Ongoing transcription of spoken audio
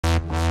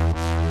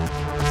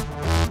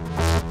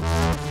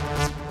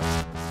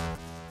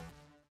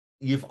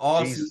you've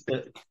all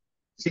seen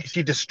She's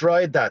she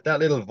destroyed that. That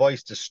little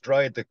voice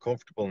destroyed the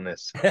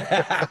comfortableness.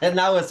 and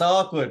now it's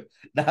awkward.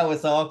 Now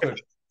it's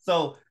awkward.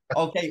 So,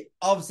 okay,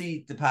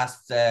 obviously the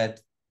past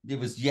it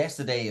was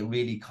yesterday it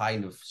really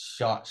kind of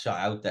shot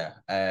out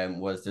there.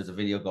 Was there's a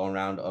video going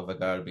around of a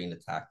girl being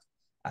attacked.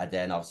 And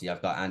then obviously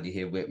I've got Andy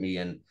here with me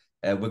and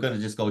we're gonna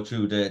just go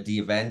through the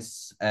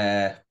events,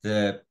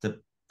 the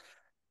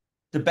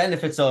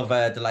benefits of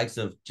the likes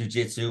of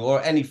jujitsu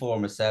or any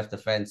form of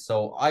self-defense.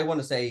 So I want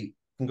to say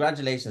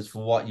congratulations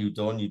for what you've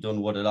done. You've done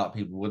what a lot of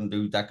people wouldn't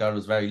do. That girl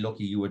was very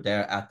lucky you were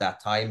there at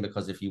that time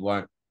because if you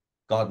weren't,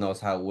 God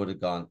knows how it would have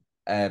gone.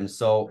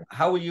 So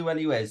how are you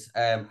anyways?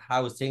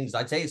 How's things?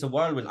 I'd say it's a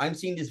whirlwind. I'm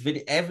seeing this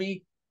video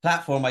every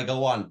platform I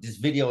go on, this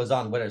video is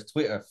on, whether it's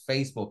Twitter,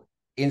 Facebook,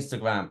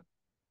 Instagram,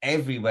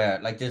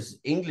 everywhere. Like there's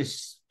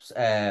English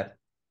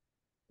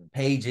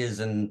pages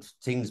and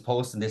things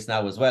posting this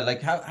now as well.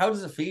 Like how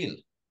does it feel?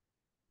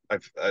 I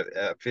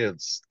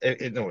feels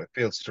no, it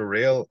feels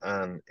surreal,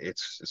 and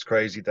it's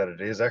crazy that it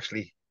is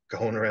actually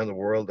going around the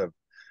world.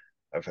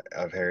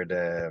 I've heard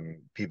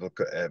people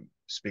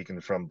speaking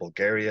from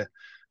Bulgaria,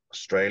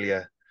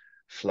 Australia,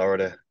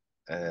 Florida,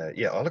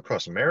 yeah, all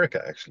across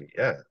America actually.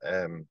 Yeah,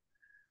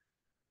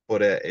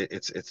 but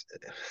it's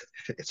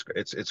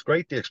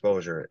great the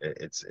exposure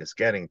it's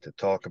getting to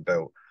talk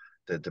about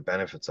the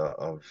benefits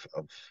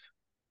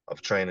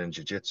of training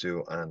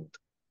jiu-jitsu and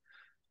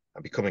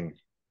becoming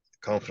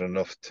confident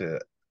enough to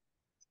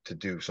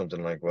do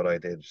something like what I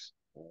did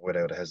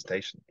without a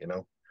hesitation, you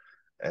know.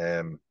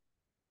 Um,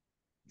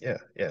 yeah,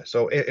 yeah.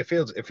 So it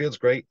feels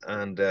great,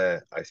 and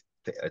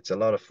it's a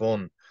lot of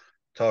fun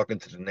talking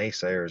to the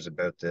naysayers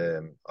about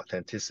the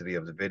authenticity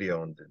of the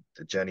video and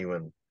the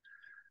genuine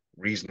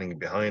reasoning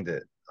behind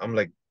it. I'm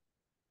like,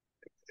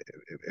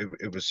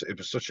 it was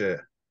such a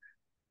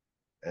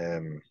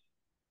um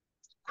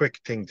quick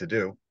thing to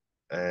do,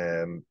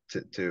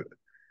 to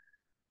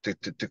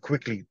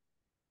quickly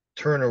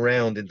turn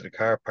around into the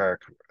car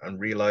park and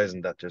realizing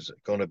that there's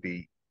going to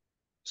be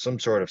some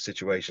sort of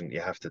situation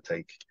you have to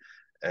take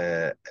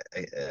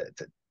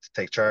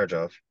charge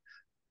of,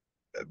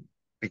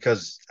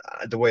 because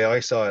the way I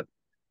saw it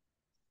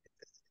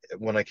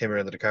when I came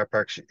around to the car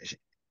park,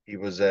 he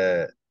was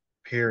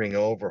peering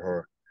over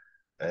her.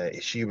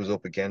 She was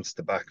up against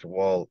the back of the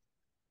wall.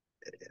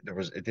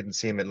 It didn't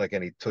seem like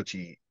any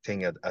touchy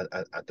thing at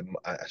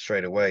the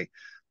straight away,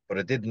 but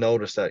I did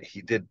notice that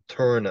he did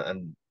turn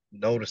and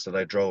notice that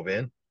I drove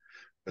in,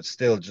 but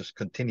still just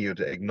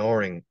continued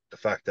ignoring the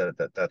fact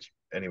that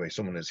anyway,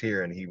 someone is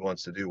here and he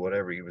wants to do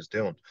whatever he was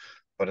doing.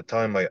 By the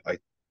time I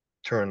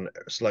turned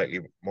slightly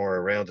more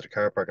around to the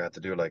car park, I had to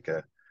do like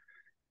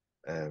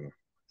um,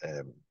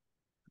 um,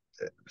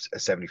 a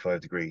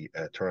 75-degree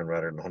turn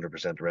rather than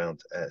 100%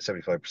 around,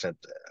 75%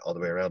 all the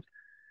way around.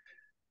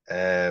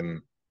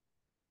 Um,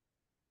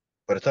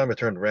 by the time I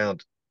turned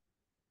around,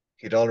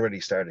 he'd already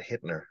started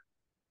hitting her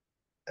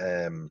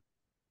um,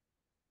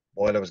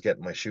 while I was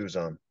getting my shoes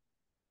on.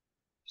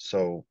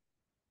 So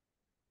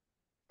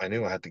I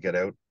knew I had to get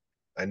out.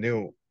 I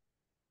knew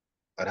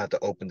I'd have to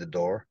open the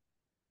door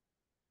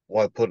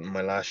while putting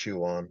my last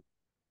shoe on,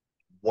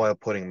 while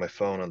putting my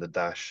phone on the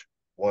dash,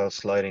 while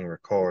sliding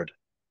record,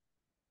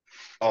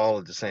 all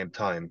at the same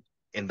time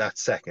in that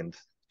second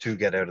to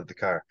get out of the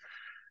car.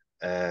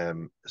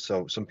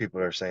 So some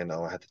people are saying,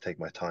 oh, I had to take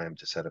my time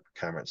to set up a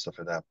camera and stuff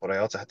like that. But I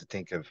also had to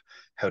think of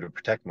how to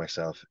protect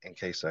myself in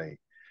case I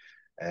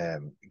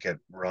get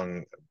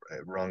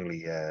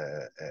wrongly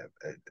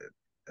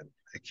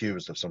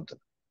accused of something.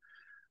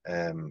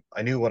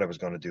 I knew what I was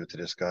going to do to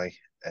this guy.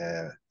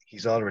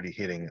 He's already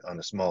hitting on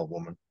a small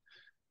woman.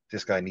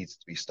 This guy needs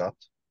to be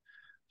stopped.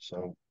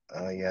 So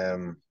I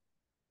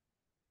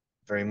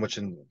very much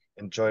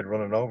enjoyed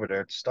running over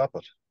there to stop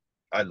it.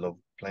 I love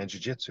playing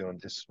jiu-jitsu,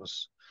 and this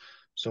was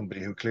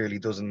somebody who clearly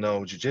doesn't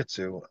know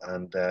jiu-jitsu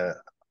and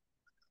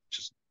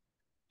just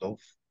love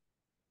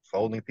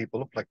folding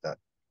people up like that.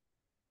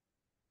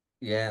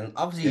 Yeah, and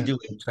obviously you Yeah. do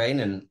it in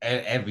training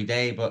every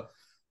day, but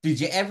did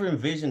you ever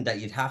envision that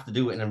you'd have to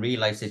do it in a real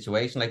life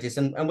situation like this?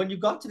 And when you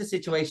got to the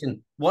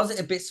situation, was it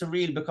a bit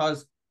surreal?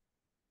 Because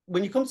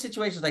when you come to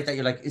situations like that,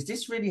 you're like, is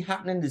this really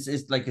happening? Is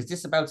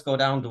this about to go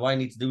down? Do I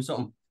need to do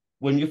something?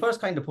 When you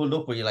first kind of pulled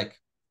up, were you like,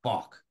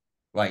 fuck,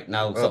 right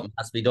now Well, something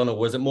has to be done, or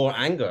was it more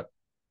anger?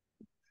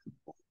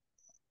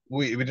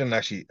 we didn't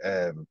actually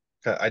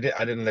I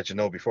didn't let you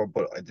know before,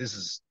 but this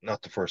is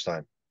not the first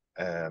time.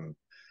 Um,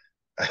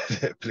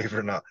 believe it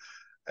or not,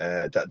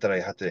 that I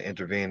had to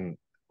intervene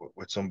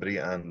with somebody,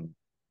 and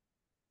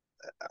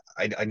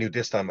I knew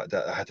this time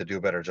that I had to do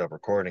a better job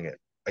recording it.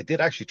 I did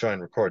actually try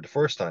and record the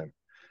first time,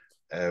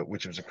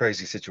 which was a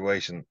crazy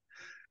situation,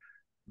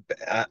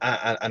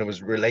 and it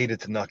was related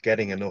to not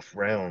getting enough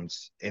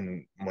rounds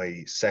in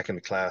my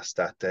second class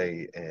that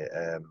day,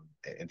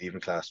 in the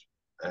evening class.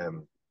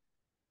 Um,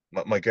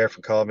 my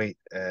girlfriend called me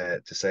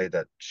to say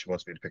that she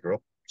wants me to pick her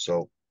up,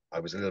 so I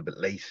was a little bit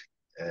late.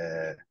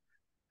 Uh,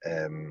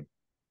 um,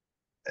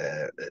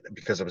 uh,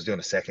 because I was doing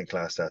a second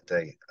class that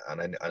day,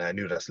 and I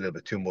knew that's a little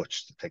bit too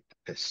much to take the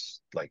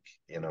piss, like,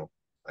 you know.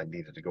 I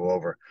needed to go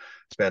over,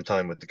 spend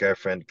time with the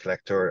girlfriend,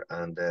 collect her,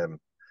 and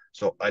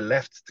so I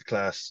left the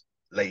class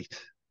late.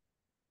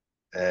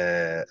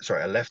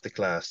 Sorry, I left the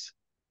class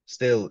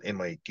still in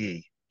my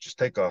gi, just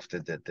take off the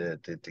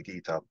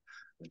gi top,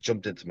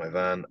 jumped into my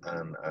van,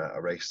 and I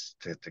raced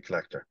to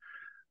collect her.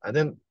 And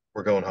then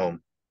we're going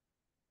home,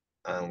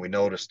 and we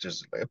noticed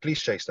there's like a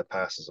police chase that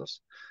passes us.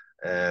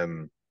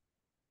 Um,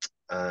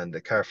 and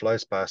the car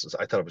flies past us.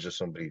 I thought it was just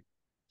somebody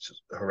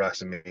just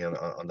harassing me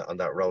on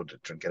that road to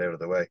try and get out of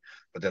the way.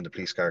 But then the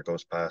police car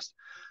goes past.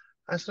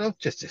 I said, "Oh,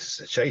 just this is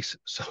a chase."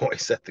 So I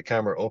set the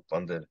camera up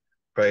on the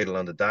cradle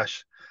on the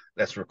dash.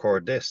 Let's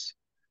record this.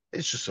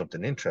 It's just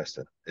something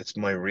interesting. It's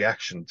my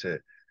reaction to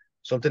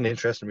something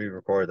interesting. We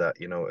record that.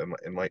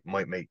 It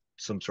might make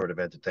some sort of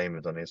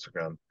entertainment on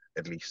Instagram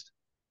at least.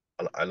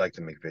 I like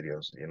to make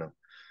videos.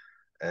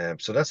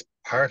 So that's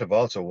part of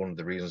also one of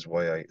the reasons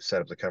why I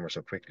set up the camera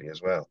so quickly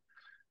as well,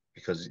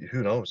 because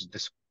who knows,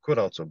 this could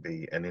also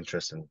be an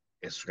interesting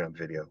Instagram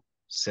video,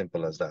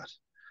 simple as that.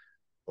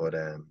 But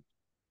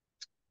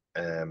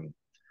um,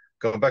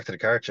 going back to the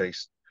car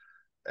chase,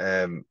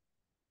 um,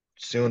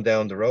 soon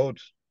down the road,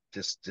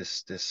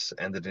 this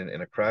ended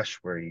in a crash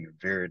where he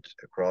veered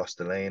across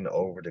the lane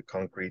over the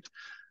concrete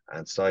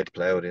and side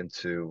plowed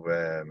into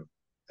um,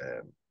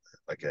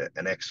 like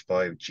an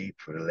X5 Jeep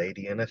with a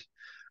lady in it,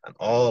 and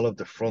all of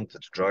the front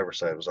of the driver's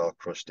side was all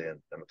crushed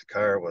in, and the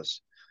car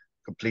was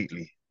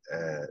completely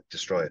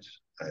destroyed.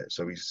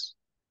 So he's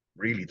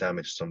really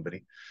damaged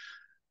somebody.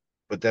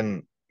 But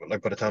then,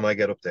 like by the time I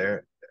get up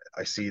there,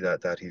 I see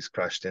that he's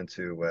crashed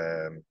into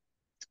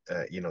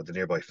the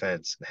nearby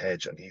fence and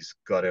hedge, and he's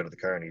got out of the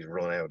car and he's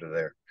run out of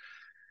there.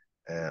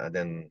 And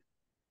then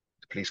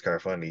the police car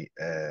finally,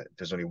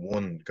 there's only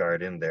one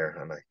guard in there,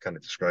 and I kind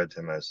of described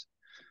him as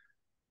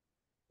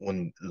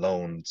one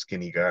lone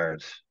skinny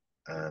guard.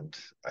 And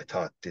I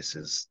thought this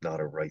is not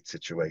a right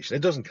situation.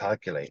 It doesn't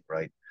calculate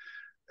right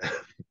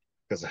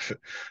because I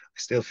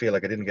still feel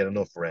like I didn't get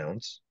enough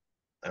rounds.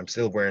 I'm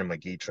still wearing my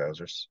gi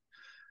trousers,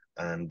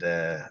 and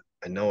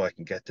I know I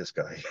can get this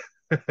guy.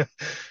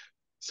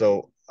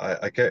 So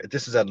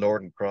this is at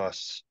Northern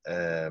Cross,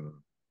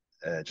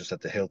 just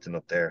at the Hilton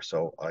up there.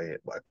 So I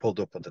pulled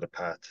up onto the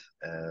path,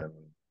 um,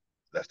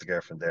 left the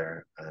girlfriend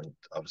there, and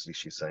obviously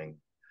she's saying,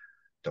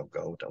 "Don't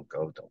go, don't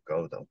go, don't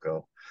go, don't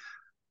go."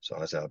 So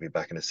I said, "I'll be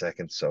back in a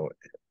second." So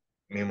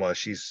meanwhile,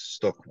 she's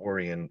stuck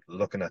worrying,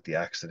 looking at the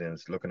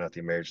accident, looking at the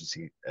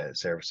emergency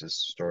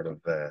services, sort of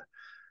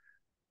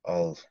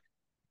all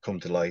come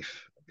to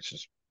life, which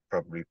is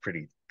probably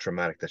pretty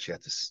traumatic that she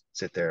had to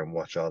sit there and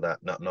watch all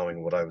that, not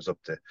knowing what I was up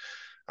to.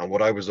 And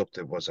what I was up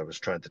to was I was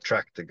trying to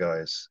track the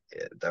guys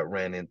that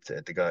ran into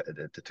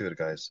the two of the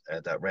guys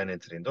that ran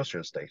into the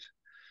industrial estate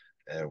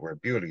where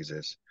Bewley's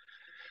is.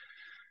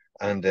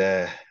 And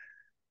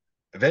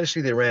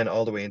eventually they ran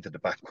all the way into the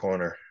back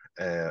corner.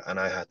 And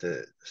I had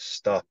to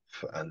stop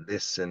and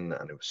listen.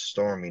 And it was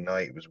stormy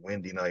night. It was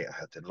windy night. I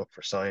had to look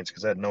for signs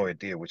because I had no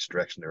idea which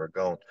direction they were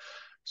going.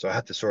 So I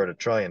had to sort of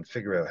try and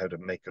figure out how to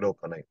make it up.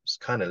 And I was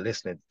kind of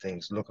listening to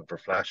things, looking for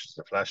flashes,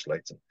 the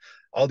flashlights, and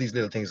all these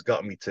little things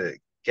got me to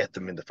get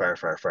them in the far,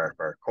 far, far,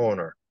 far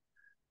corner.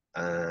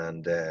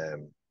 And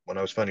when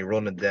I was finally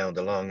running down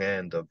the long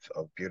end of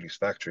Bewley's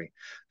factory,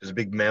 there's a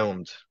big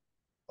mound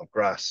of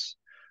grass,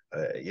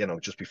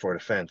 just before the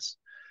fence.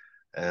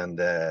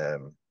 And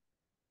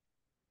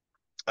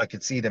I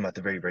could see them at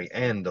the very, very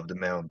end of the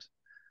mound.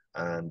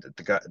 And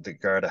the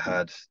guard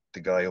had the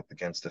guy up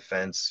against the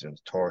fence and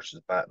the torch, his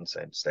bat, and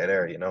saying, "Stay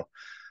there."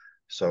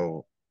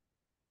 So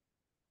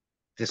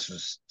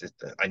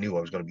I knew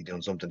I was going to be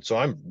doing something. So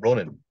I'm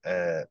running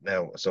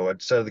now. So I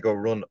decided to go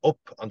run up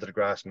onto the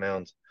grass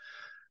mound.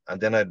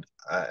 And then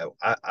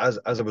as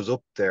I was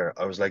up there,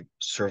 I was like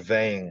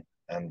surveying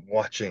and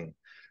watching,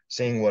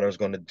 seeing what I was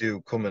going to do,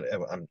 coming,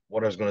 and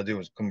what I was going to do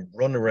was come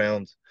run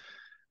around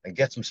and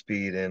get some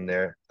speed in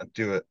there and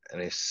do it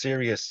in a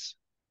serious,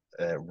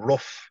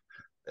 rough,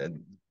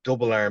 and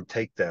double arm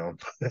takedown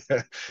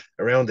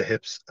around the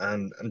hips,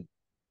 and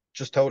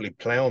just totally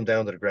plow him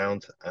down to the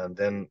ground. And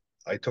then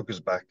I took his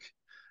back,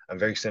 and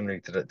very similar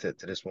to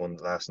this one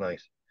last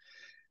night.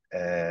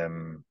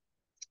 Um,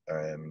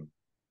 um,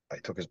 I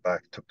took his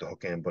back, took the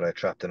hook in, but I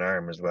trapped an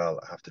arm as well.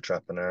 I have to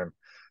trap an arm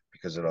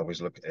because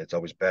it's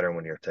always better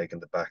when you're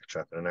taking the back,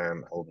 trapping an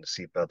arm, holding the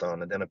seatbelt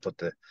on, and then I put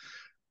the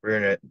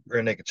rear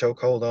naked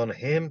choke hold on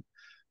him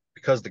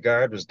because the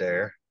guard was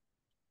there.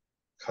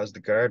 Because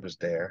the guard was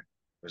there,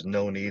 there's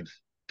no need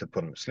to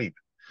put him to sleep.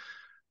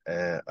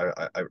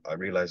 I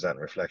realize that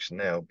in reflection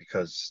now,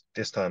 because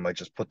this time I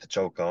just put the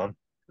choke on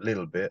a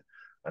little bit,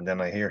 and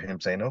then I hear him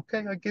saying,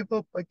 "Okay, I give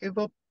up, I give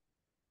up."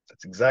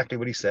 That's exactly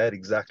what he said,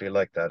 exactly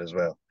like that as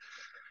well.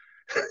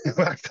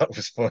 I thought it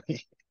was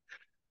funny.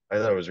 I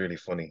thought it was really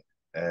funny.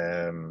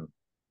 Um,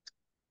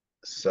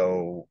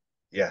 so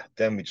yeah,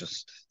 then we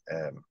just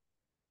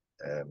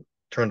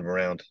turned him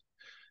around.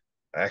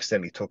 I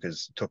accidentally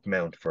took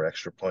Mount for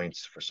extra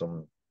points for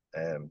some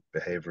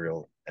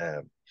behavioral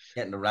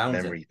Getting around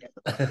memory.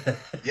 it.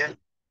 Yeah,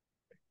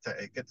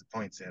 get the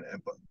points in,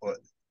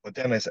 but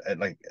but then I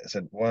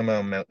said, well,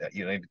 Mom,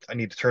 you know, I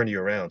need to turn you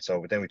around.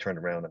 So then we turned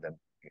around, and then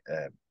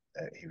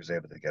he was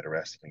able to get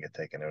arrested and get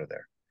taken out of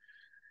there.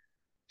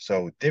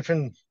 So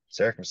different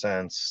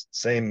circumstance,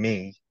 same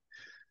me,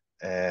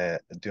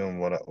 doing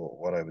what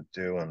I would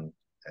do, and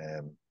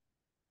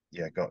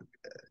yeah,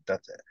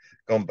 that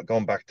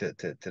going back to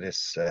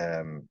this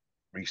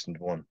recent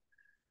one.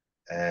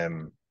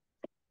 Um,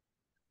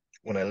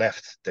 when I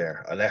left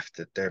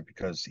it there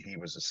because he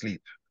was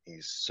asleep.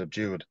 He's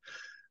subdued,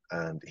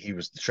 and he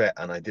was the threat,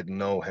 and I didn't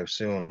know how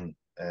soon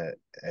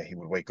he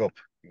would wake up.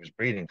 He was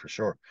breathing for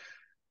sure,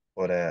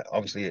 but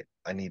obviously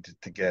I needed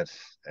to get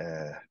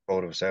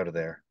both of us out of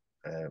there.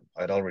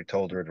 I'd already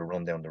told her to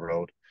run down the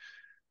road,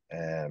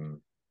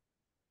 um,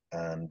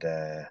 and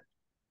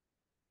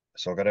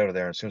so I got out of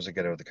there. And as soon as I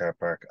get out of the car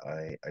park,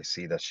 I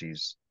see that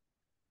she's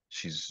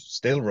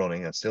still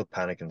running and still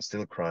panicking,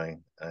 still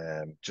crying,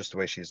 just the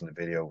way she is in the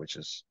video, which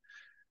is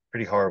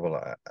pretty horrible.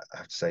 I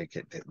have to say,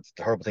 the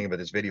horrible thing about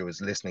this video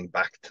is listening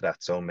back to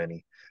that so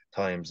many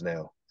times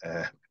now.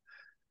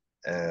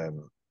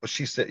 But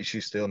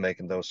she's still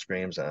making those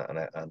screams, and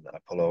I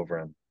pull over,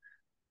 and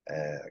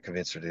I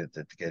convince her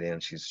to get in.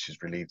 She's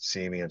relieved to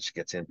see me, and she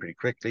gets in pretty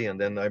quickly. And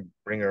then I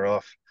bring her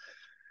off.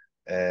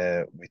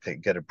 We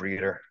get a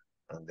breather,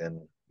 and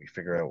then we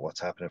figure out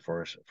what's happening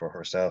for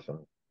herself.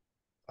 And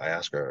I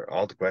ask her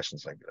all the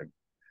questions,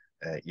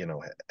 you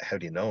know, how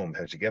do you know him?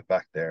 How'd you get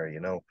back there?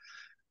 You know,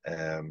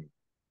 um,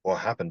 what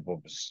happened?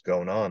 What was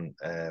going on?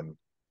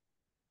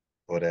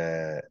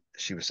 But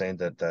she was saying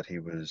that he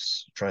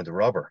was trying to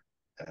rob her,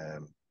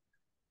 um,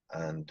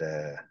 and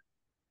uh,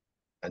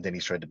 and then he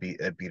tried to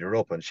beat her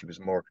up, and she was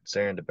more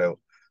concerned about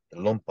the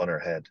lump on her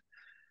head,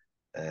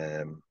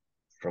 um,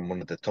 from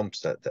one of the thumps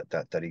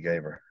that he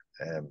gave her,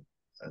 and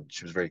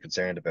she was very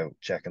concerned about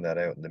checking that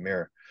out in the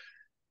mirror.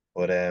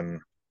 But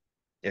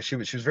yeah, she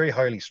was very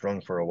highly strung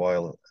for a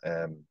while.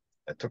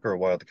 It took her a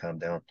while to calm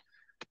down,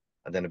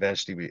 and then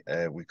eventually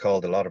we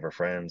called a lot of her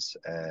friends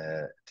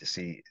to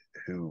see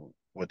who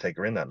would take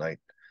her in that night.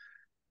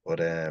 But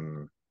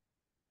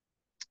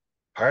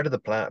part of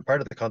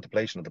the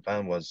contemplation of the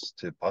plan was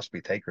to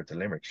possibly take her to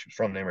Limerick. She was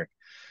from Limerick.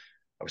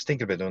 I was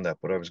thinking about doing that,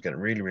 but I was getting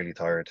really, really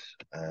tired,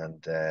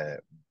 and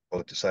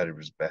both decided it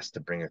was best to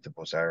bring her to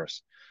Bus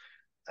Aris,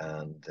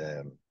 and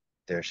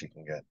there she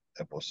can get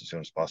a bus as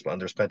soon as possible.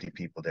 And there's plenty of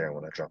people there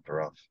when I dropped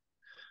her off,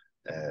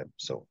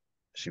 so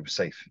she was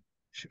safe.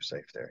 She was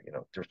safe there. You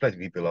know, there was plenty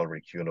of people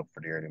already queuing up for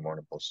the early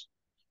morning bus.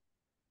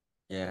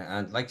 Yeah,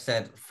 and like I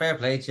said, fair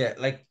play to you.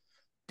 Like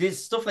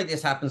this stuff like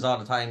this happens all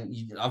the time.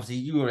 Obviously,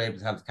 you were able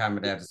to have the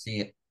camera there to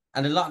see it,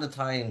 and a lot of the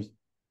times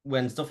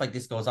when stuff like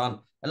this goes on,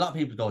 a lot of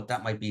people go,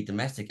 "That might be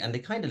domestic," and they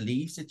kind of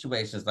leave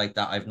situations like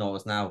that. I've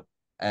noticed now.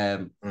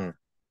 Mm.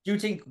 Do you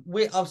think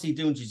we obviously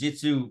doing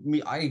jiu-jitsu?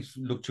 Me, I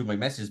looked through my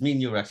messages. Me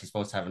and you were actually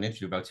supposed to have an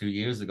interview about 2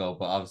 years ago,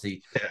 but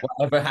obviously, Yeah,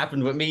 whatever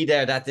happened with me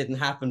there, that didn't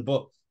happen.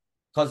 But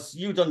because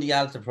you done the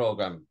Alta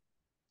program,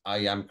 I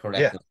am yeah,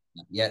 correct.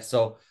 Yeah,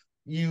 so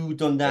you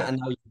done that, yeah. and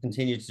now you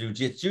continue to do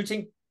jits. Do you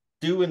think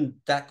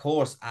doing that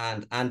course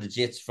and the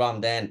jits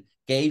from then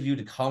gave you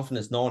the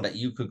confidence knowing that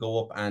you could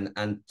go up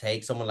and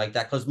take someone like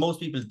that? Because most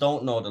people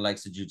don't know the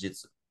likes of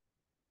jujitsu.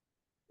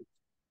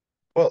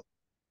 Well,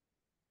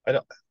 I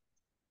don't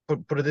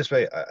put it this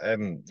way.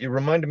 You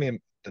reminded me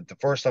that the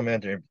first time I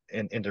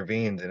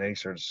intervened in any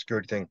sort of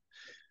security thing,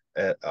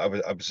 I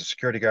was a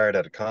security guard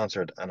at a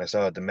concert, and I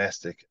saw a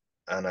domestic,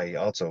 and I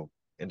also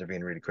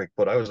intervened really quick.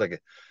 But I was like a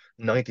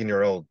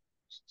 19-year-old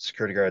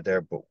security guard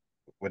there, but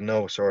with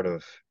no sort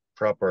of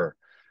proper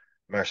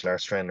martial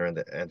arts training or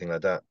anything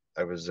like that.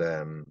 I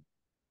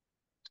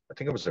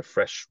think I was a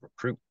fresh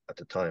recruit at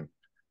the time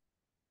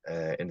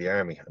in the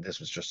army, and this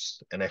was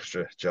just an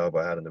extra job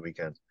I had on the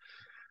weekend.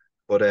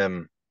 But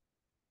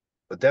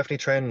definitely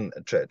training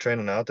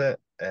out there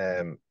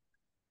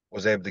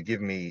was able to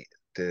give me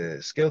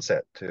the skill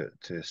set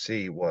to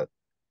see what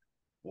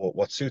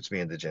suits me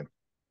in the gym.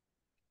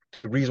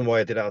 The reason why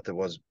I did out there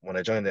was when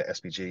I joined the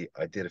SPG,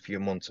 I did a few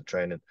months of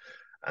training,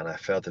 and I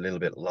felt a little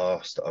bit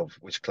lost of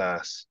which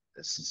classes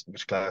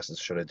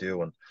should I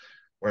do, and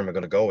where am I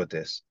going to go with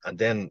this? And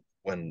then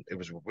when it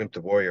was Wimp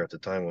the Warrior at the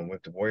time, when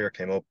Wimp the Warrior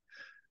came up,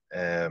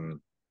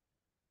 um,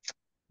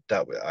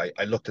 that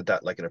I looked at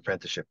that like an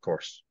apprenticeship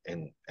course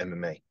in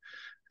MMA.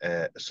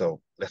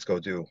 So let's go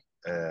do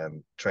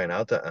train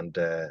out there, and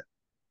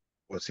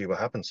we'll see what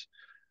happens.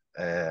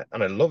 And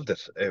I loved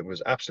it. It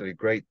was absolutely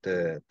great.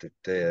 The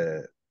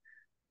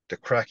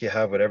crack you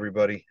have with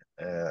everybody.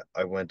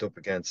 I went up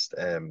against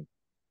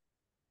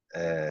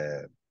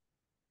uh,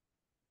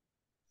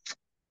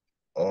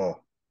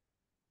 oh,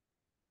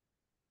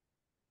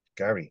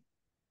 Gary.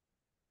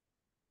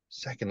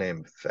 Second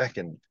name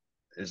feckin'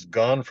 is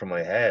gone from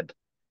my head.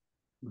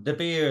 The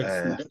beards,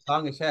 Uh,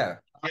 longish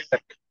hair.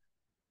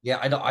 Yeah,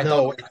 I don't no,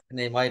 know the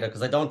name either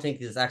because I don't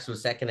think his actual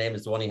second name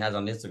is the one he has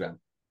on Instagram.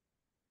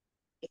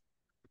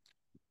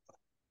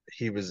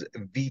 he was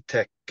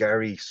VTech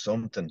Gary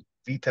something.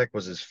 VTech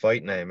was his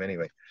fight name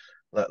anyway,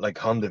 like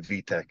Honda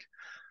VTech.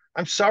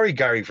 I'm sorry,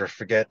 Gary, for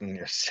forgetting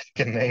your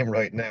second name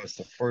right now. It's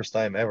the first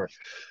time ever.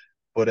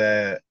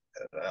 But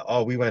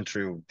oh, we went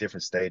through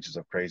different stages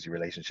of crazy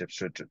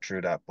relationships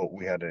through that, but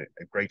we had a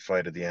great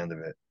fight at the end of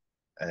it.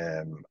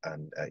 And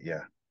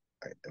yeah,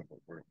 I,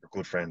 we're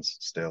good friends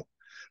still.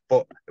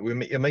 But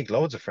you make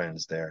loads of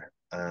friends there,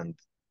 and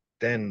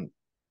then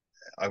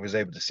I was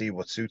able to see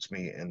what suits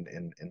me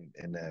in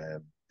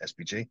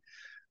SPG,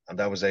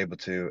 and I was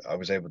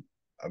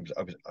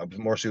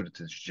more suited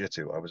to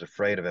jiu-jitsu. I was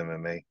afraid of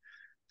MMA,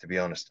 to be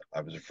honest. I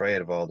was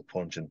afraid of all the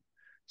punching,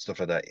 stuff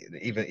like that.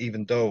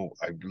 Even though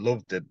I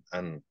loved it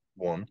and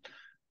won,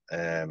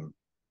 um,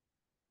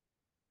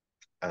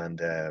 and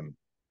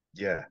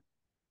yeah,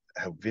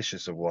 how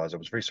vicious it was. I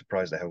was very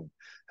surprised at how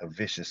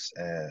vicious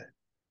the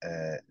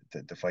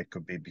fight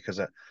could be, because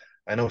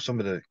I know some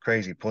of the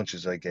crazy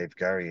punches I gave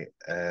Gary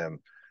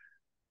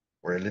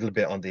were a little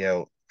bit on the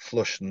out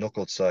flush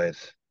knuckled side,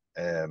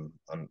 and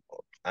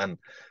and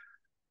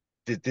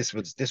this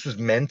was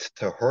meant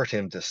to hurt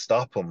him, to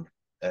stop him.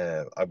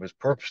 I was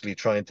purposely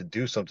trying to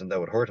do something that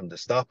would hurt him to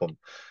stop him,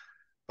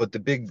 but the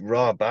big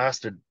raw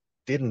bastard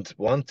didn't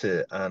want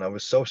to, and I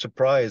was so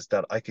surprised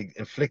that I could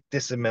inflict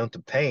this amount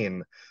of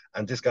pain,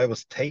 and this guy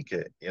was take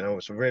it.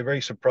 It's very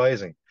very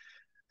surprising.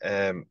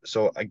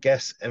 So I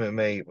guess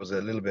MMA was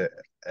a little bit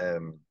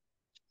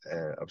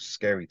was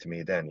scary to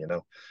me then.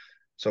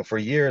 So for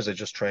years I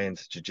just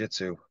trained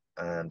jiu-jitsu,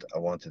 and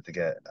I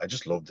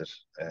just loved it.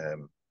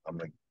 I'm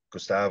like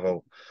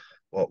Gustavo,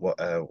 what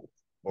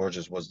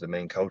Borges was the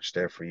main coach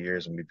there for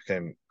years, and we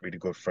became really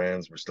good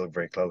friends. We're still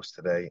very close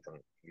today,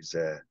 and he's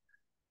head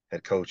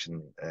coach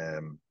in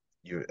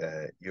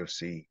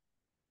UFC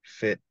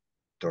Fit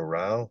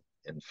Doral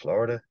in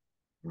Florida,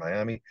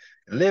 Miami,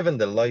 living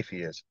the life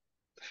he is,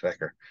 the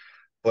fecker.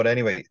 But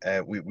anyway,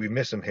 we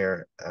miss him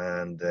here,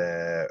 and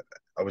I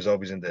was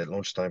always in the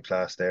lunchtime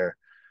class there,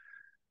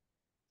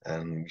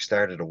 and we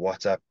started a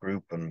WhatsApp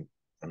group and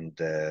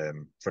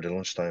for the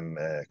lunchtime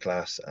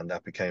class, and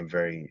that became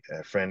very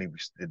friendly. We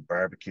did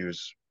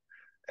barbecues.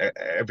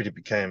 Everybody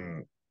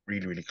became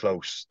really really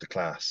close to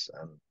class,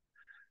 and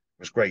it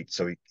was great.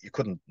 So you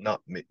couldn't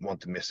not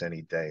want to miss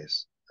any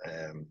days.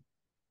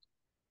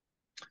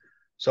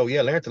 So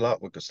yeah, learned a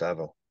lot with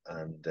Gustavo,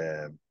 and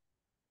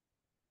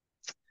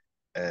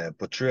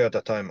but throughout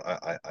that time,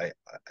 I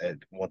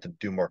wanted to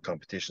do more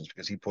competitions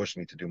because he pushed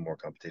me to do more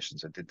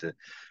competitions. I did the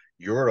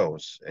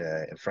Euros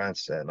in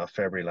France, not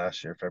February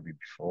last year, February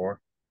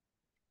before,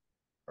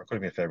 or it could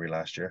have been February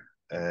last year.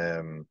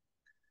 And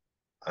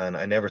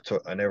I never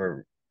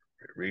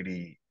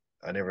really,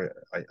 I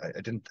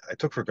didn't, I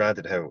took for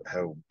granted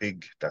how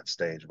big that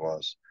stage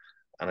was,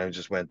 and I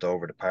just went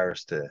over to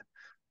Paris to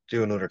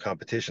do another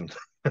competition.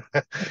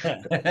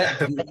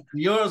 The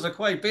Euros are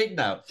quite big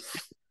now.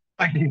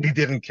 I really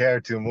didn't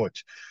care too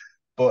much.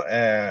 But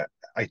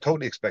I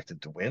totally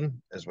expected to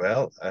win as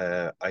well.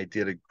 I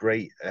did a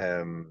great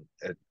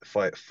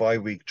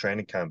 5 week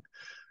training camp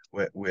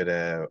with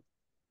Will.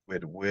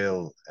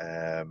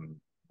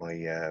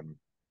 My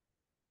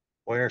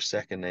why are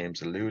second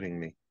names eluding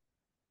me?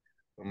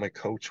 My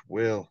coach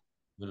Will.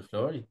 With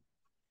Flory.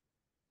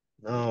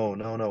 No,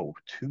 no, no.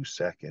 2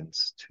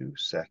 seconds. 2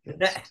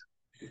 seconds.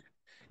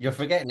 You're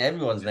forgetting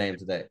everyone's name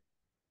today.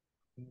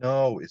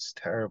 No, it's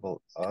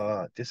terrible.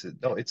 This is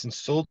no. It's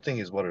insulting,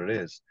 is what it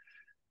is.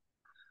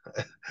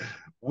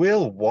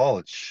 Will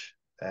Walsh.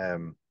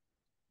 Let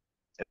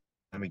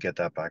me get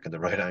that back in the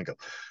right angle.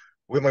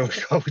 With my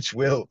coach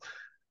Will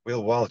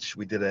Walsh,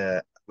 we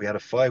had a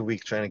 5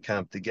 week training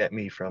camp to get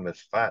me from a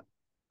fat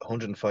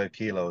 105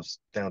 kilos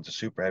down to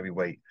super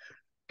heavyweight,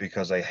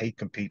 because I hate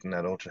competing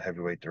at ultra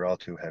heavyweight. They're all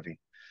too heavy,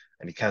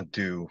 and you can't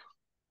do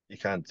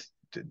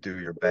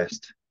your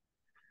best.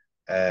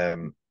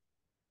 Um,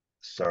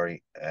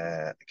 sorry,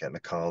 getting a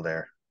call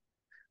there.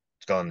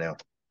 It's gone now.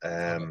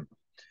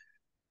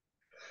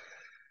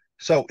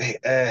 So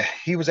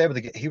he was able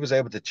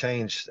to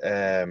change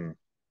a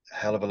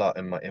hell of a lot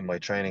in my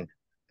training,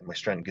 in my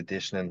strength and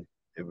conditioning.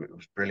 It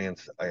was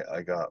brilliant.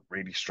 I got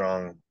really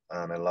strong,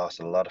 and I lost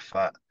a lot of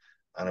fat,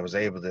 and I was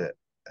able to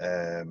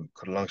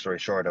cut a long story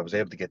short, I was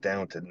able to get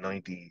down to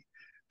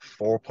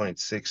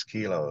 94.6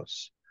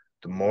 kilos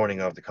the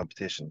morning of the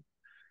competition,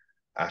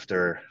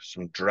 after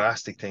some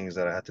drastic things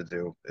that I had to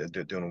do,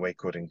 doing weight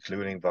cut,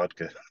 including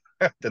vodka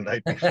the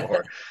night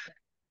before.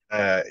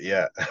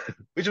 Yeah,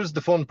 which was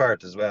the fun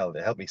part as well.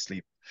 It helped me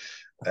sleep.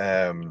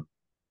 Um,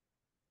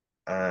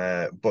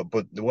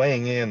 but the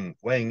weighing in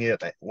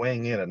at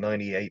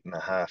 98 and a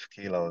half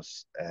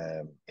kilos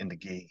in the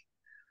gi,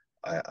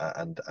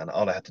 and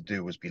all I had to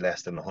do was be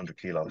less than 100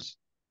 kilos,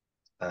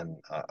 and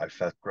I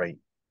felt great.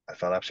 I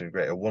felt absolutely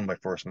great. I won my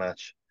first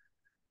match,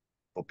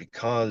 but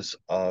because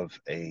of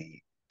a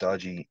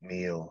dodgy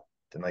meal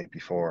the night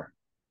before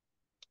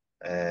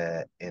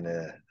in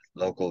a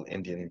local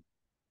Indian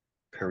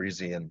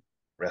Parisian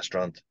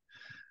restaurant,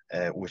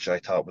 which I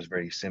thought was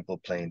very simple,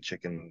 plain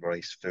chicken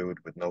rice food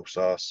with no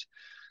sauce.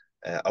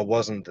 I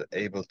wasn't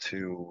able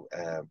to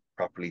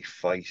properly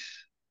fight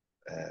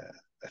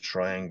a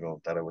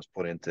triangle that I was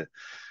put into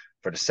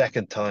for the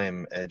second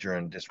time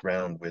during this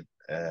round with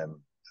a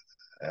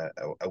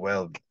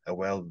well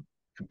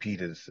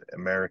competed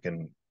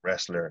American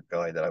wrestler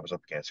guy that I was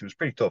up against. He was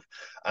pretty tough,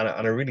 and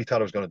I really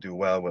thought I was going to do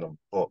well with him.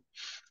 But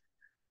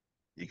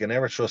you can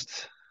never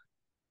trust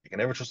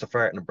a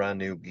fart in a brand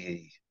new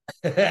gi,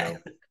 you know,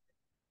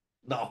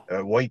 No.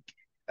 a white,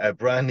 a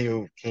brand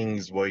new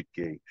King's white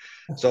gi.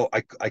 So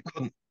I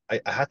couldn't. I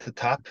had to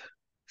tap,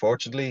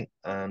 fortunately,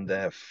 and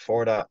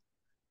for that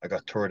I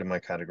got third in my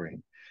category.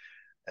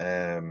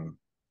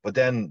 But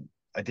then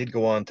I did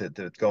go on to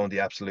go on the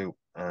absolute,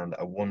 and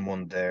I won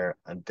one there,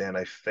 and then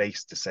I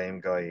faced the same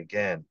guy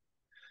again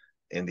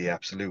in the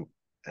absolute,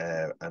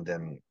 and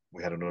then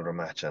we had another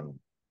match, and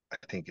I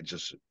think it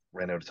just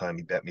ran out of time.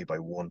 He bet me by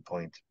 1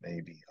 point,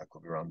 maybe. I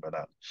could be wrong by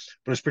that,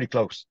 but it's pretty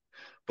close.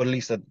 But at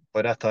least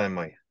by that time,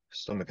 my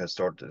stomach had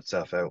sorted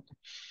itself out.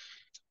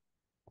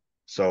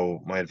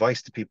 So my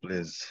advice to people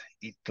is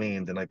eat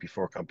clean the night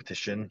before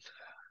competition.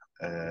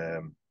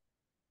 Um,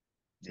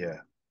 yeah.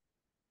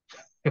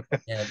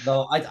 Yeah,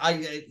 no,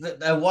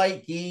 the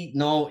white gi,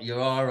 no, you're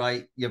all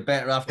right. You're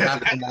better off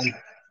tapping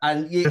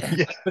and you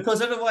Yeah.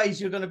 because otherwise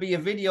you're going to be a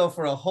video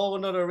for a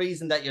whole other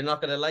reason that you're not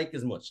going to like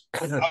as much.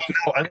 Oh,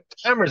 no, and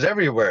cameras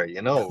everywhere,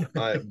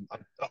 I'm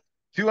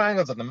two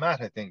angles on the mat,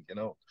 I think,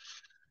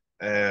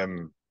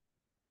 Um,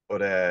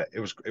 but it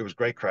was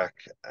great crack.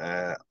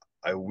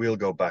 I will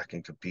go back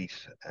and compete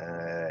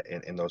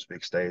in those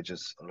big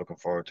stages. I'm looking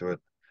forward to it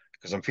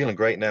because I'm feeling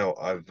great now.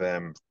 I've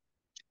been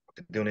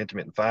doing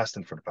intermittent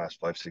fasting for the past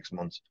 5, 6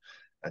 months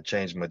and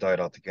changed my diet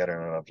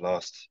altogether, and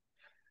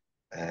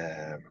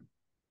um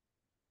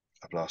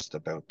I've lost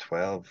about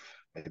 12,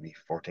 maybe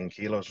 14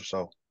 kilos or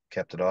so.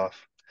 Kept it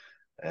off,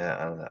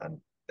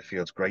 and it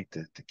feels great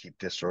to keep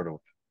this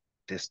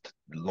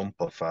lump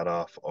of fat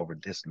off over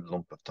this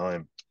lump of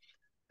time.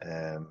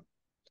 Um,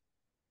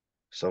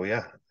 so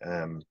yeah,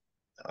 I'm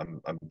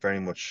very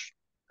much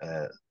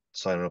uh,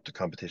 signing up to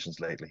competitions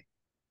lately.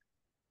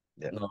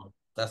 Yeah, No,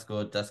 that's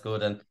good. That's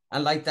good. And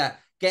like that,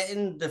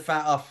 getting the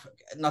fat off,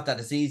 not that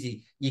it's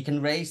easy. You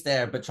can race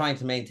there, but trying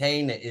to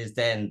maintain it is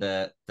then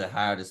the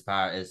hardest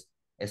part is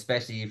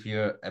especially if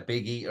you're a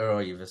big eater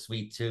or you have a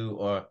sweet tooth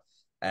or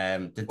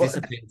the well,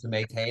 discipline to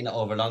maintain it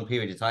over a long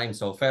period of time.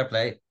 So fair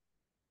play.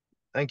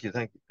 thank you,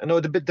 thank you. I know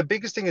the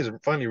biggest thing is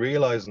finally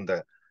realizing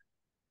that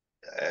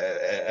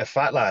a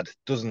fat lad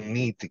doesn't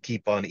need to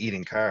keep on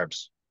eating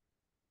carbs.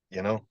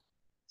 You know,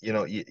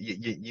 you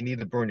need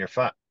to burn your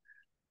fat.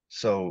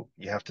 So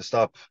you have to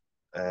stop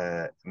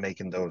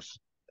making those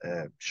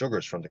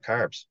sugars from the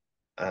carbs.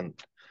 And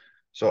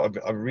so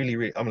I'm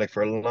really, I'm like,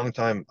 for a long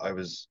time,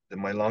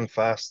 my long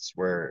fasts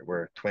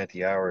were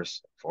 20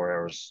 hours, 4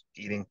 hours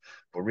eating,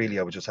 but really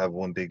I would just have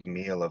one big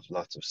meal of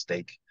lots of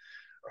steak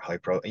or high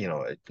pro,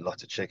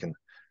 lots of chicken.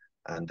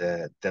 And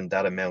then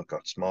that amount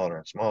got smaller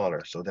and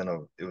smaller. So then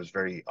it was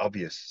very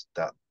obvious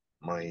that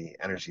my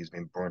energy is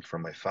being burnt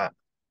from my fat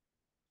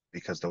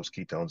because those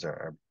ketones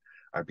are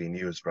being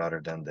used rather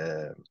than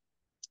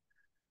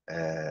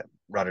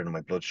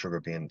my blood sugar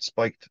being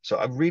spiked. So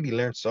I've really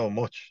learned so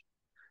much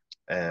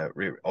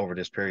over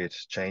this period,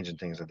 changing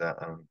things like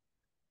that. I'm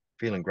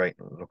feeling great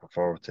and looking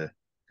forward to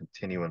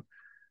continuing.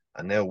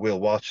 And now Will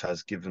Watch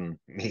has given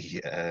me,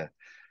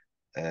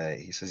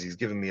 he says he's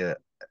given me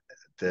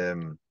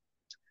the,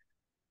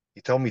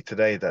 he told me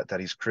today that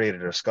he's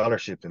created a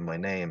scholarship in my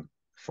name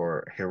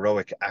for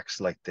heroic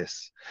acts like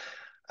this.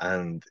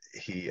 And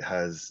he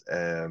has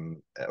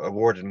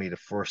awarded me the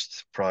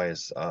first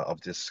prize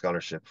of this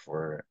scholarship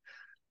for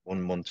 1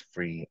 month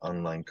free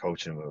online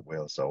coaching with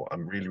Will. So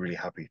I'm really, really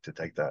happy to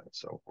take that.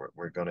 So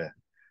we're gonna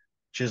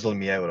chisel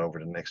me out over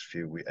the next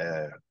few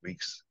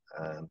weeks,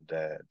 and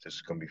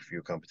there's going to be a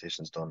few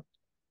competitions done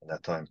in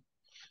that time.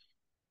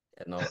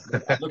 Yeah, no,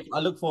 look, I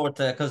look forward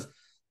to because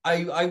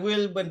I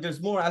will when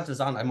there's more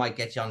Altas on, I might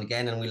get you on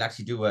again and we'll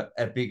actually do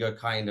a bigger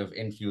kind of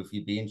interview if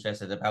you'd be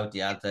interested about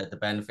the Alta, the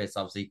benefits.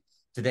 Obviously,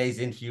 today's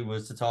interview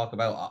was to talk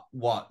about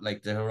what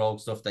like the heroic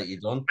stuff that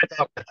you've done.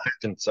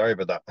 Sorry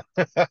about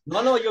that.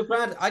 No, no, you're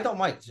grand. I don't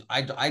mind.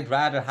 I'd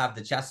rather have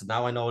the chats.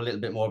 Now I know a little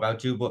bit more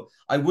about you, but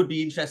I would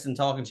be interested in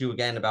talking to you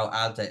again about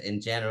Alta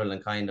in general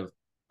and kind of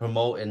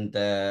promoting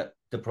the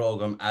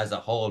program as a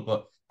whole.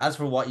 But as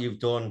for what you've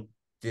done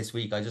this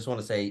week, I just want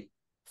to say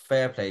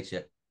fair play to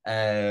you.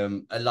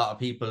 A lot of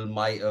people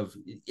might have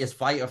it's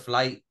fight or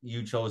flight.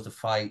 You chose to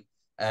fight.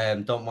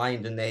 Don't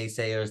mind the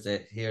naysayers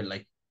that here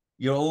like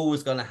you're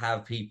always gonna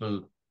have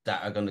people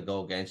that are gonna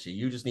go against you.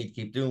 You just need to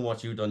keep doing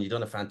what you've done. You've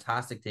done a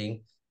fantastic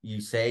thing. You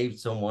saved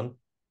someone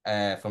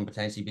from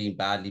potentially being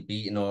badly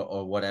beaten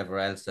or whatever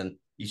else. And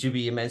you should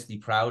be immensely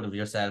proud of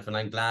yourself. And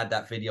I'm glad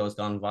that video has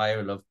gone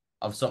viral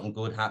of something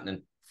good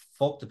happening.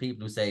 Fuck the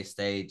people who say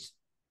stage.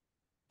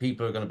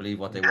 People are going to believe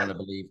what they want to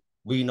believe.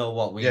 We know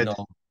what we Yeah,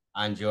 know.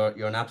 And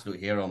you're an absolute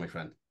hero, my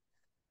friend.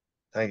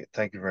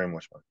 thank you very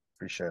much, man.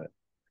 Appreciate it.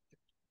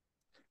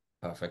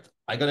 Perfect.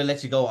 I'm going to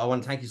let you go. I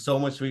want to thank you so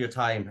much for your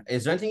time.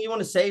 Is there anything you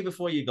want to say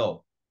before you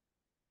go?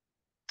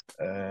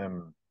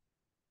 Um,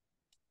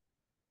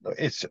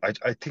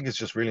 I think it's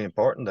just really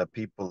important that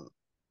people,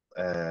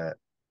 uh,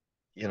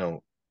 you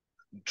know,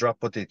 drop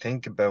what they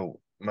think about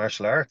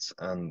martial arts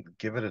and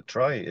give it a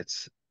try.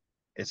 It's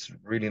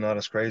really not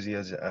as crazy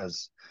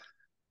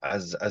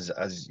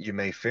as you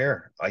may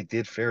fear. I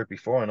did fear it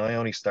before, and I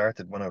only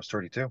started when I was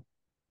 32.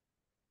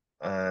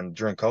 And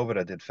during COVID,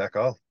 I did feck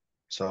all.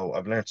 So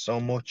I've learned so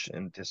much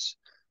in this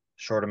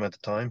short amount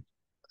of time.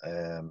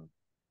 Um,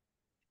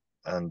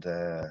 and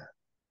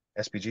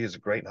SPG is a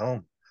great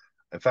home.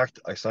 In fact,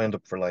 I signed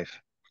up for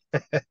life.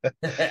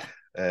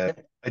 I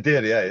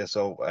did, yeah, yeah.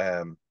 So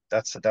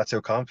that's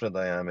how confident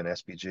I am in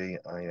SPG.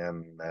 I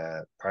am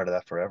part of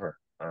that forever,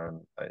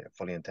 and I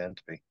fully intend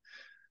to be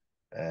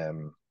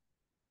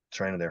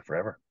training there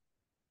forever.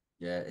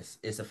 Yeah,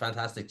 it's a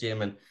fantastic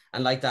gym,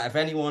 and like that, if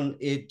anyone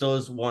it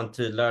does want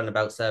to learn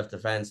about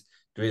self-defense,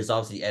 there is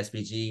obviously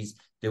SPGs.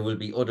 There will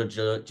be other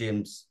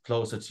gyms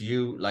closer to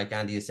you. Like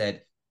Andy has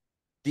said,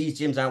 these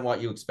gyms aren't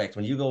what you expect.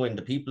 When you go in,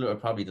 the people are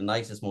probably the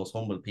nicest, most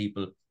humble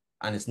people,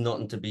 and it's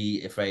nothing to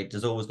be afraid.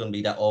 There's always going to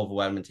be that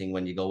overwhelming thing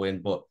when you go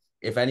in. But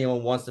if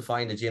anyone wants to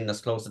find a gym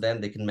that's close to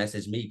them, they can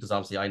message me because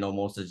obviously I know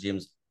most of the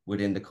gyms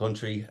within the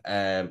country.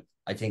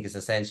 I think it's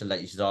essential that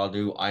you should all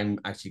do. I'm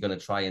actually going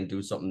to try and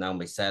do something now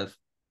myself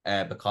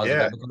because of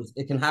Yeah, it, because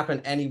it can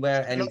happen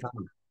anywhere, anytime.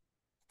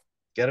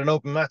 get an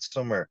open mat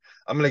somewhere.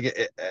 I'm gonna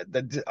get.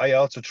 I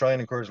also try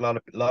and encourage a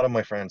lot of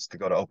my friends to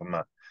go to open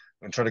mat.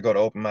 I'm gonna try to go to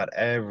open mat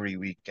every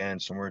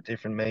weekend, somewhere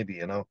different, maybe,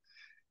 you know.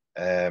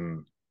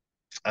 Um,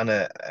 and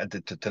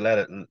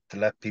to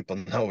let people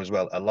know as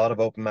well. A lot of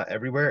open mat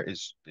everywhere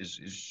is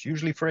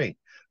usually free,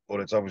 but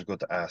it's always good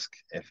to ask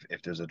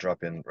if there's a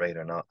drop in rate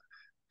or not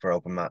for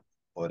open mat.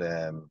 But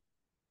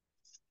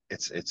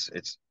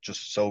it's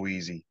just so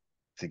easy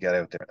to get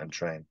out there and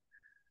train.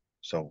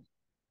 So,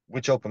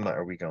 which open mat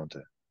are we going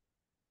to?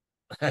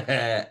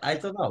 I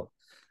don't know.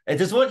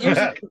 There's one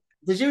usually.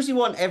 There's usually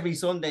one every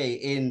Sunday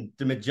in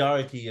the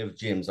majority of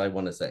gyms. I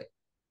want to say.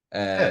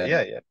 Yeah, Uh,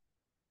 yeah,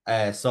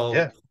 yeah, so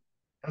yeah.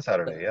 On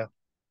Saturday, yeah,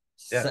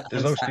 yeah.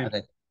 There's on no excuse.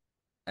 Saturday.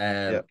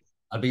 Yeah.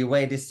 I'll be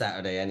away this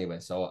Saturday anyway,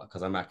 so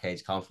because I'm at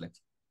Cage Conflict,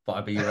 but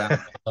I'll be around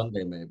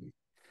Sunday maybe.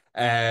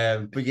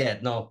 But yeah,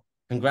 no,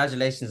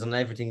 congratulations on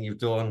everything you've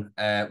done.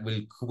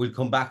 We'll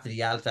come back to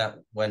the Alta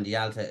when the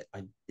Alta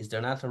is there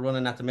an Alta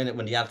running at the minute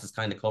when the Alta's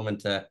kind of coming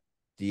to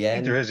the I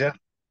think there end. is, yeah.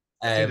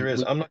 I think there is.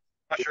 We I'm not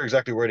sure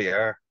exactly where they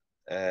are,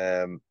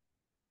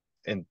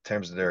 in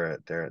terms of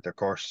their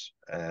course.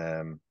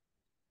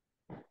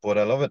 But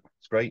I love it.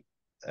 It's great.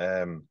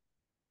 Um,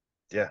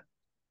 yeah.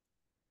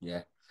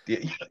 yeah. Yeah,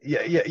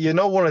 yeah, yeah. You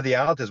know, one of the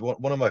Altas,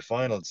 one of my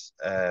finals,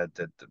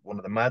 one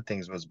of the mad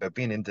things was about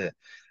being into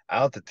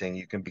Alta thing.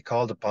 You can be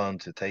called upon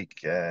to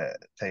take a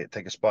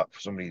spot for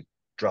somebody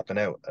dropping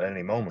out at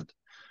any moment,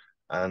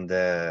 and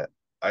I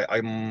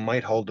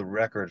might hold the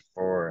record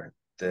for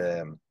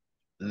the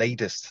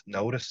latest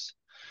notice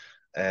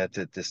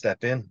to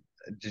step in.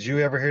 Did you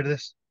ever hear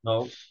this?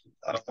 No.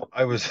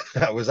 I was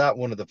I was at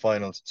one of the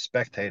finals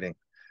spectating,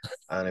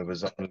 and it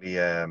was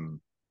only I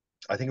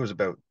think it was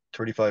about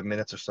 35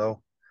 minutes or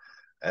so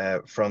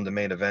from the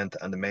main event,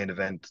 and the main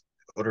event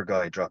other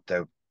guy dropped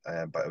out,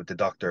 but the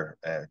doctor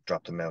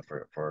dropped him out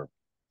for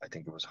I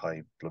think it was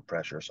high blood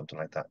pressure or something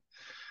like that.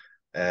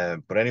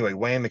 But anyway,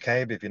 Wayne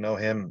McCabe, if you know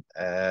him,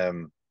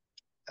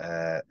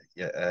 yeah,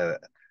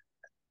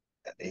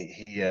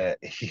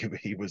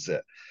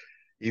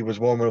 he was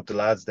warming up the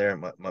lads there,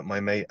 my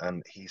mate,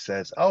 and he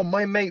says, "Oh,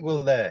 my mate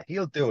will,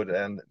 he'll do it,"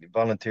 and he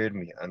volunteered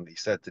me, and he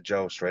said to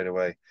Joe straight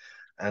away,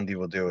 "Andy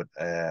will do it,"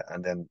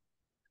 and then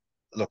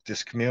look,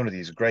 this community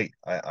is great.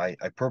 I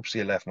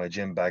purposely left my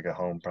gym bag at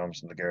home,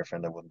 promising the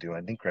girlfriend I wouldn't do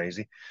anything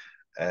crazy,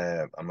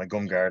 and my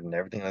gum guard and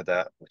everything like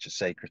that, which is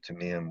sacred to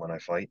me and when I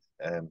fight.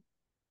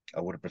 I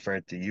would have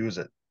preferred to use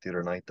it the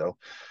other night though.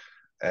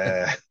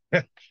 Uh,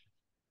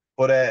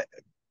 but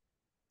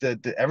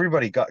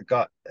everybody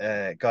got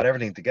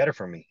everything together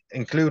for me,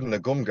 including a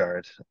gum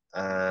guard,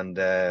 and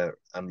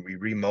we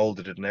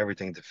remolded it and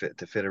everything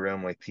to fit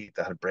around my teeth.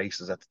 I had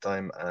braces at the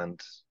time, and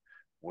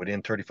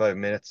within 35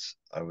 minutes,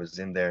 I was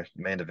in there,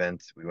 main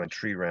event. We went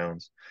 3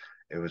 rounds.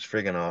 It was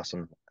friggin'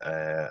 awesome,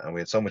 and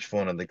we had so much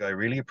fun. And the guy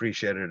really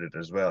appreciated it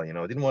as well. You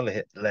know, I didn't want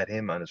to let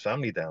him and his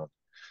family down.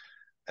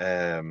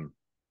 Um,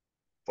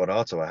 but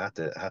also I had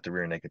to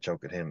rear naked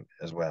choke at him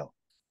as well.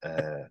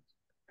 Uh,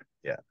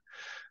 yeah,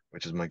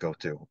 which is my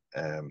go-to.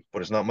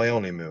 But it's not my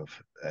only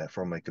move.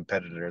 For my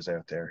competitors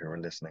out there who are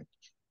listening.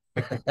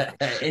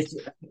 it's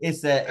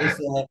it's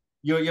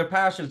you're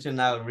partial to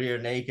now rear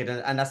naked,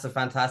 and that's a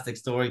fantastic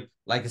story.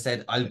 Like I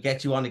said, I'll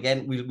get you on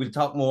again. We'll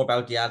talk more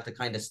about the Alta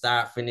kind of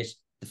start, finish,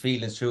 the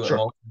feelings through it,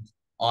 Sure.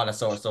 all that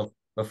sort of stuff.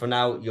 But for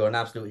now, you're an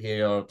absolute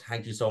hero.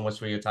 Thank you so much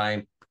for your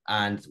time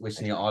and wishing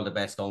Thank you you. all the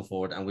best going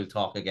forward. And we'll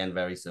talk again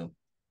very soon.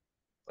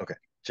 Okay.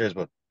 Cheers,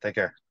 bud. Take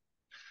care.